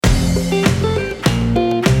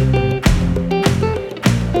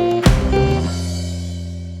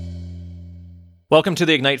Welcome to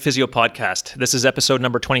the Ignite Physio podcast. This is episode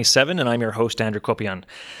number 27, and I'm your host, Andrew Kopian.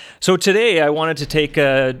 So today I wanted to take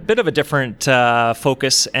a bit of a different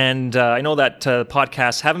focus, and I know that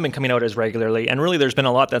podcasts haven't been coming out as regularly, and really there's been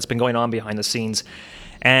a lot that's been going on behind the scenes.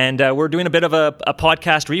 And we're doing a bit of a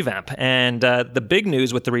podcast revamp. And the big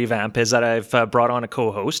news with the revamp is that I've brought on a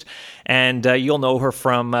co-host, and you'll know her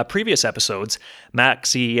from previous episodes,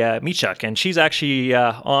 Maxi Michuk. And she's actually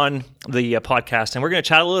on the podcast, and we're going to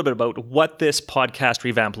chat a little bit about what this podcast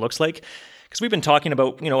revamp looks like. Because we've been talking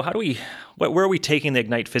about, where are we taking the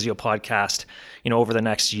Ignite Physio podcast, over the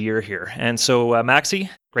next year here. And so, Maxi,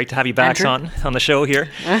 great to have you back on the show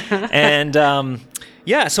here. And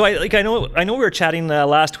yeah, so I know we were chatting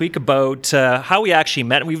last week about how we actually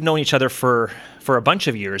met. We've known each other for a bunch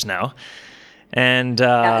of years now, and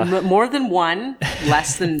more than one,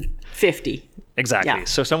 less than 50. Exactly. Yeah.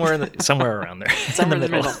 So somewhere around there, somewhere in the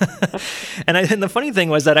middle. And the funny thing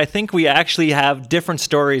was that I think we actually have different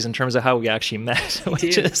stories in terms of how we actually met. We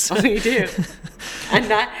do,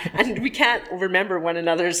 and we can't remember one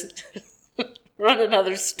another's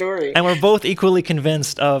story. And we're both equally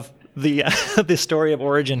convinced of the story of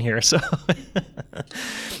origin here. So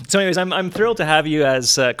anyways, I'm thrilled to have you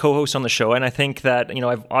as co-host on the show, and I think that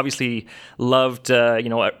I've obviously loved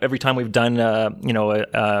every time we've done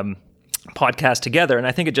podcast together, and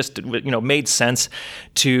I think it just made sense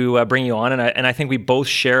to bring you on, and I think we both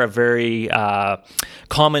share a very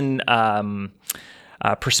common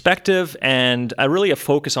perspective and really a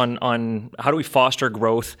focus on how do we foster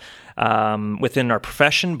growth within our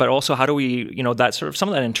profession, but also how do we, that sort of some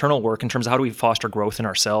of that internal work in terms of how do we foster growth in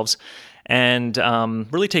ourselves, and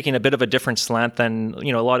really taking a bit of a different slant than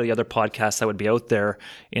a lot of the other podcasts that would be out there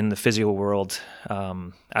in the physio world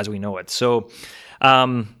as we know it. So.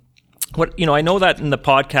 I know that in the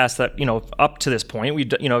podcast that, up to this point, we've,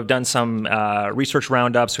 done some research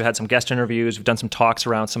roundups, we had some guest interviews, we've done some talks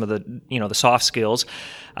around some of the, the soft skills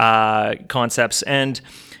concepts. And,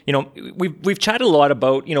 we've chatted a lot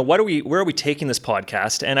about, where are we taking this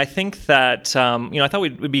podcast? And I think that, I thought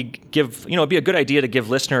it'd be a good idea to give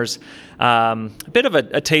listeners a bit of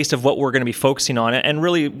a taste of what we're going to be focusing on and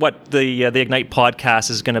really what the Ignite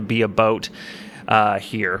podcast is going to be about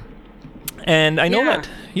here. And I know that,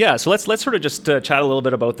 so let's sort of just chat a little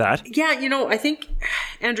bit about that. Yeah, I think,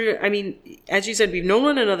 Andrew, as you said, we've known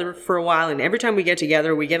one another for a while, and every time we get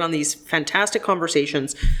together, we get on these fantastic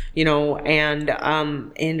conversations, and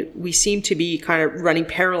we seem to be kind of running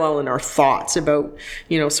parallel in our thoughts about,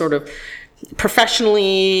 sort of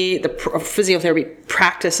professionally, the physiotherapy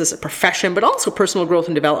practice as a profession, but also personal growth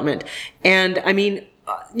and development. And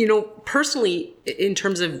personally, in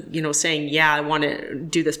terms of, saying, I want to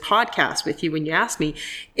do this podcast with you when you asked me,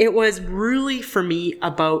 it was really for me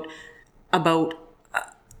about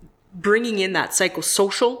bringing in that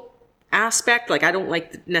psychosocial aspect. Like, I don't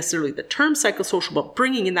like necessarily the term psychosocial, but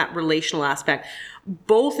bringing in that relational aspect,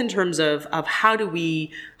 both in terms of how do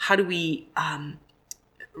we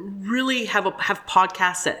really have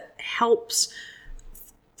podcasts that helps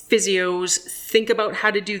physios think about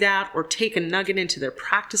how to do that, or take a nugget into their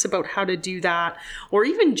practice about how to do that, or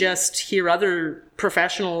even just hear other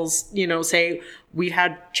professionals, say we've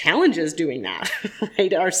had challenges doing that,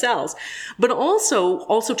 right, ourselves. But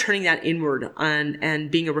also turning that inward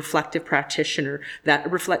and being a reflective practitioner. That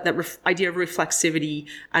idea of reflexivity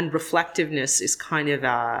and reflectiveness is kind of,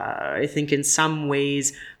 I think in some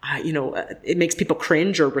ways, it makes people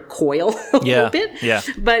cringe or recoil a little bit. Yeah.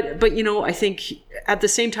 But I think at the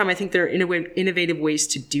same time, I think there are innovative ways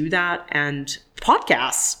to do that, and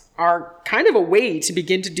podcasts are kind of a way to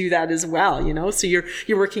begin to do that as well, so you're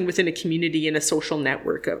working within a community and a social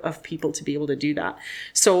network of people to be able to do that.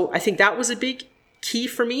 So I think that was a big key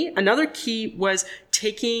for me. Another key was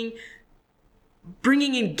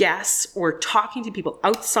bringing in guests or talking to people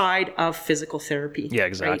outside of physical therapy. Yeah,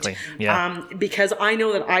 exactly. Right? Yeah. Because I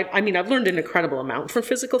know that I've learned an incredible amount from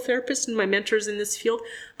physical therapists and my mentors in this field,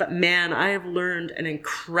 but man, I have learned an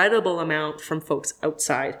incredible amount from folks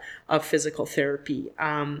outside of physical therapy,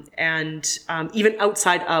 and even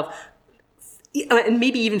outside of, and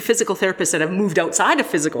maybe even physical therapists that have moved outside of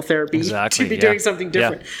physical therapy to be doing something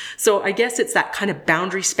different. Yeah. So I guess it's that kind of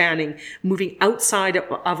boundary spanning, moving outside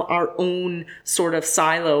of our own sort of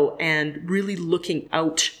silo and really looking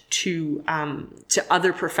out to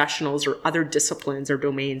other professionals or other disciplines or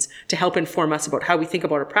domains to help inform us about how we think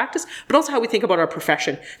about our practice, but also how we think about our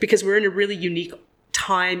profession, because we're in a really unique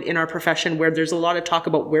time in our profession where there's a lot of talk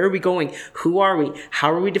about where are we going, who are we, how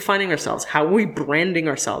are we defining ourselves, how are we branding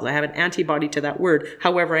ourselves. I have an antibody to that word.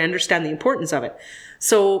 However, I understand the importance of it.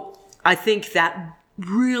 So I think that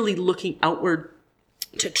really looking outward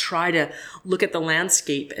to try to look at the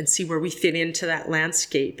landscape and see where we fit into that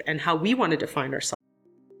landscape and how we want to define ourselves.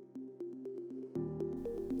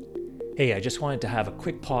 Hey, I just wanted to have a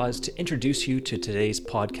quick pause to introduce you to today's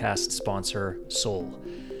podcast sponsor, Sole.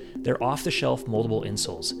 They're off-the-shelf moldable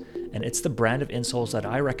insoles, and it's the brand of insoles that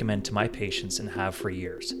I recommend to my patients and have for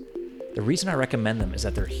years. The reason I recommend them is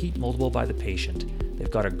that they're heat moldable by the patient,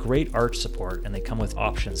 they've got a great arch support, and they come with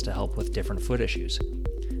options to help with different foot issues.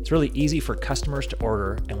 It's really easy for customers to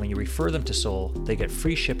order, and when you refer them to Sole, they get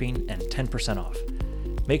free shipping and 10% off.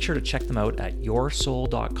 Make sure to check them out at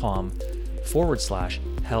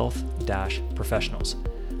yoursole.com/health-professionals.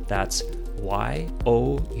 That's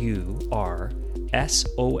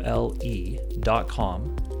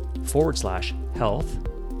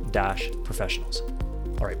yoursole.com/health-professionals.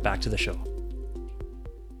 All right, back to the show.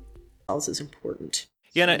 Is important.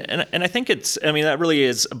 Yeah, and I think that really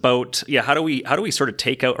is about, how do we sort of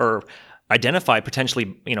take out or identify potentially,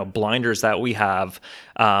 blinders that we have,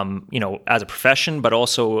 as a profession, but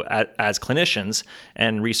also as clinicians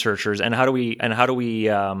and researchers, and how do we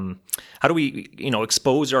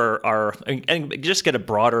expose our and just get a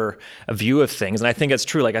broader view of things. And I think it's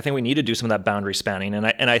true. Like, I think we need to do some of that boundary spanning,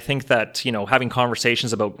 and I think that, having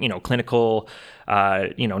conversations about, clinical,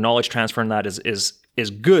 knowledge transfer, and that is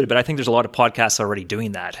good, but I think there's a lot of podcasts already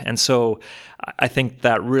doing that. And so I think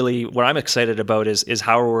that really what I'm excited about is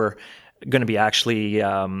how we're going to be actually,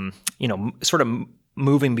 sort of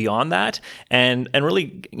moving beyond that and really,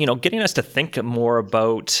 getting us to think more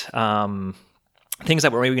about things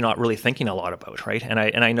that we're maybe not really thinking a lot about, right? And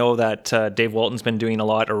I know that Dave Walton's been doing a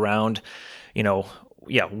lot around,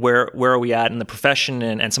 where are we at in the profession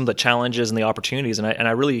and some of the challenges and the opportunities, and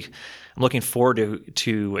I'm looking forward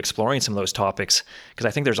to exploring some of those topics, because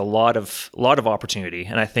I think there's a lot of opportunity,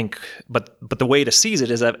 and I think, but the way to seize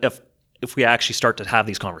it is that if we actually start to have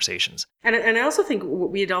these conversations. And I also think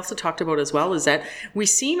what we had also talked about as well is that we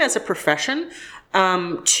seem as a profession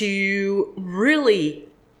to really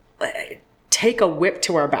take a whip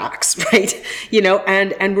to our backs, right?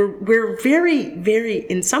 And we're very,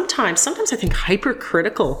 very, sometimes I think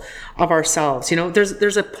hypercritical of ourselves.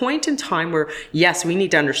 There's a point in time where, yes, we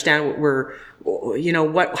need to understand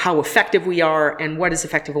how effective we are and what is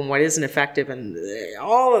effective and what isn't effective and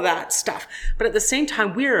all of that stuff. But at the same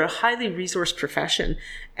time, we are a highly resourced profession,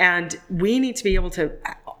 and we need to be able to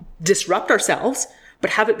disrupt ourselves,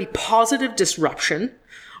 but have it be positive disruption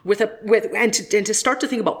and to start to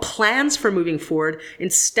think about plans for moving forward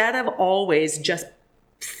instead of always just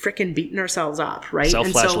frickin' beating ourselves up, right?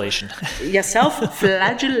 Self-flagellation.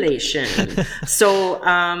 Self-flagellation. So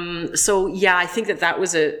I think that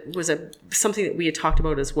was something that we had talked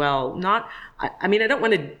about as well. I don't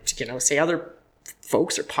want to, say other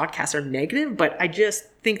folks or podcasts are negative, but I just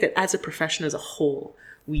think that as a profession as a whole,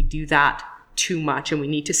 we do that too much, and we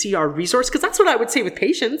need to see our resource, because that's what I would say with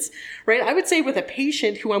patients, right? I would say with a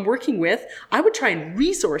patient who I'm working with, I would try and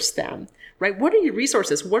resource them, right? What are your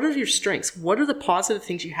resources? What are your strengths? What are the positive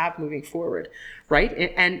things you have moving forward,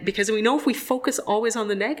 right? And because we know if we focus always on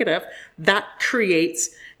the negative, that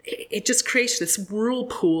just creates this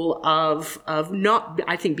whirlpool of not,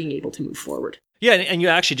 I think, being able to move forward. Yeah, and you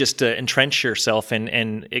actually just entrench yourself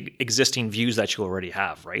in existing views that you already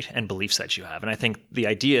have, right, and beliefs that you have. And I think the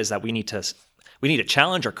idea is that we need to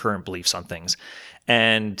challenge our current beliefs on things,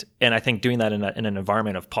 and I think doing that in an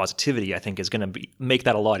environment of positivity, I think, is going to make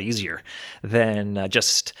that a lot easier than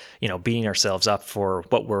just beating ourselves up for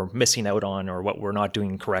what we're missing out on or what we're not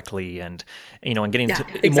doing correctly, and and getting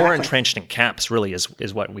more entrenched in camps really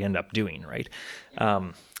is what we end up doing, right?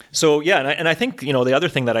 So yeah, and I think the other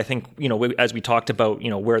thing that I think as we talked about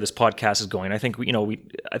where this podcast is going, I think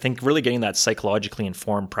I think really getting that psychologically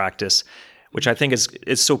informed practice, which I think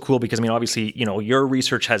is so cool, because obviously your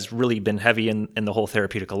research has really been heavy in the whole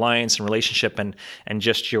therapeutic alliance and relationship and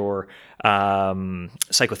just your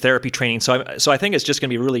psychotherapy training. So I think it's just going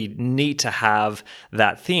to be really neat to have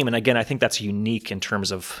that theme. And again, I think that's unique in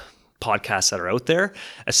terms of podcasts that are out there,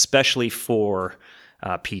 especially for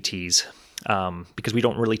PTs. Because we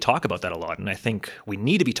don't really talk about that a lot. And I think we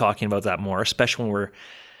need to be talking about that more, especially when we're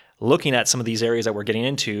looking at some of these areas that we're getting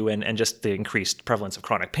into and just the increased prevalence of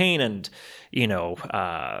chronic pain and,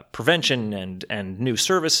 prevention and new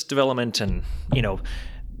service development and,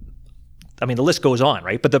 the list goes on,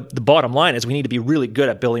 right? But the bottom line is we need to be really good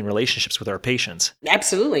at building relationships with our patients.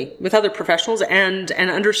 Absolutely. With other professionals and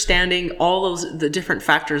understanding all the different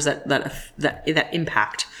factors that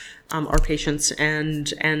impact our patients and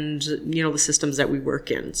the systems that we work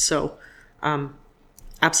in. So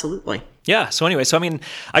Absolutely. Yeah. So anyway, I mean,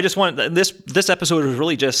 I just want this episode was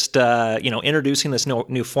really just introducing this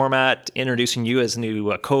new format, introducing you as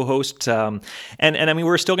new co-host, and I mean,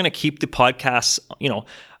 we're still going to keep the podcasts,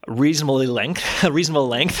 reasonable length.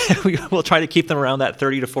 We'll try to keep them around that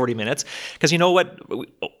 30 to 40 minutes, because you know what,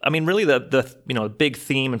 I mean, really the big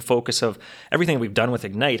theme and focus of everything we've done with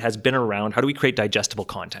Ignite has been around how do we create digestible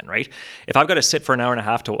content, right? If I've got to sit for an hour and a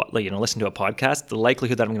half to listen to a podcast, the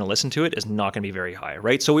likelihood that I'm going to listen to it is not going to be very high,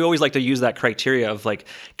 right? So we always like to use that criteria of like,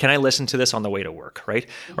 can I listen to this on the way to work, right?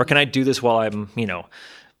 Or can I do this while I'm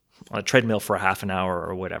on a treadmill for a half an hour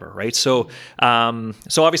or whatever, right? So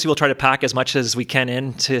obviously we'll try to pack as much as we can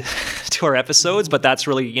into to our episodes, but that's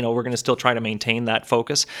really, we're going to still try to maintain that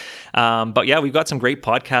focus. But yeah, we've got some great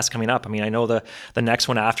podcasts coming up. I mean, I know the next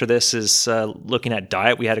one after this is looking at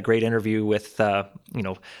diet. We had a great interview with, a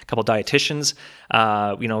couple dietitians.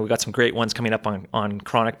 We've got some great ones coming up on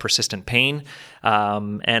chronic persistent pain.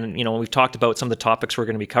 And we've talked about some of the topics we're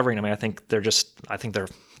going to be covering. I mean, I think they're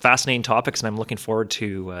fascinating topics, and I'm looking forward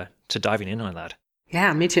to diving in on that.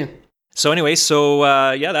 Yeah, me too. So anyway,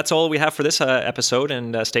 that's all we have for this episode,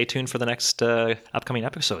 and stay tuned for the next upcoming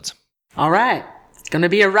episodes. All right. It's going to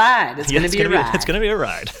be a ride. It's going to be a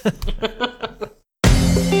ride.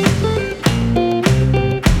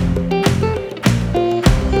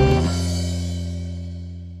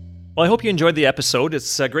 Well, I hope you enjoyed the episode.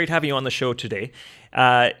 It's great having you on the show today.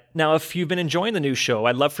 Now, if you've been enjoying the new show,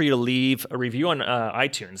 I'd love for you to leave a review on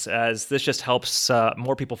iTunes, as this just helps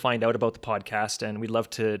more people find out about the podcast, and we'd love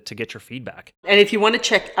to get your feedback. And if you want to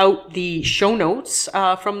check out the show notes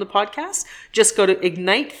from the podcast, just go to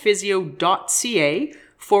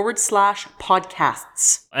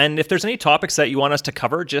ignitephysio.ca/podcasts. And if there's any topics that you want us to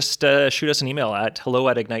cover, just shoot us an email at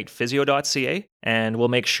hello@ignitephysio.ca, and we'll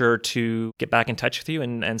make sure to get back in touch with you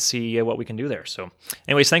and see what we can do there. So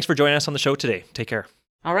anyways, thanks for joining us on the show today. Take care.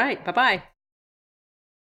 All right. Bye-bye.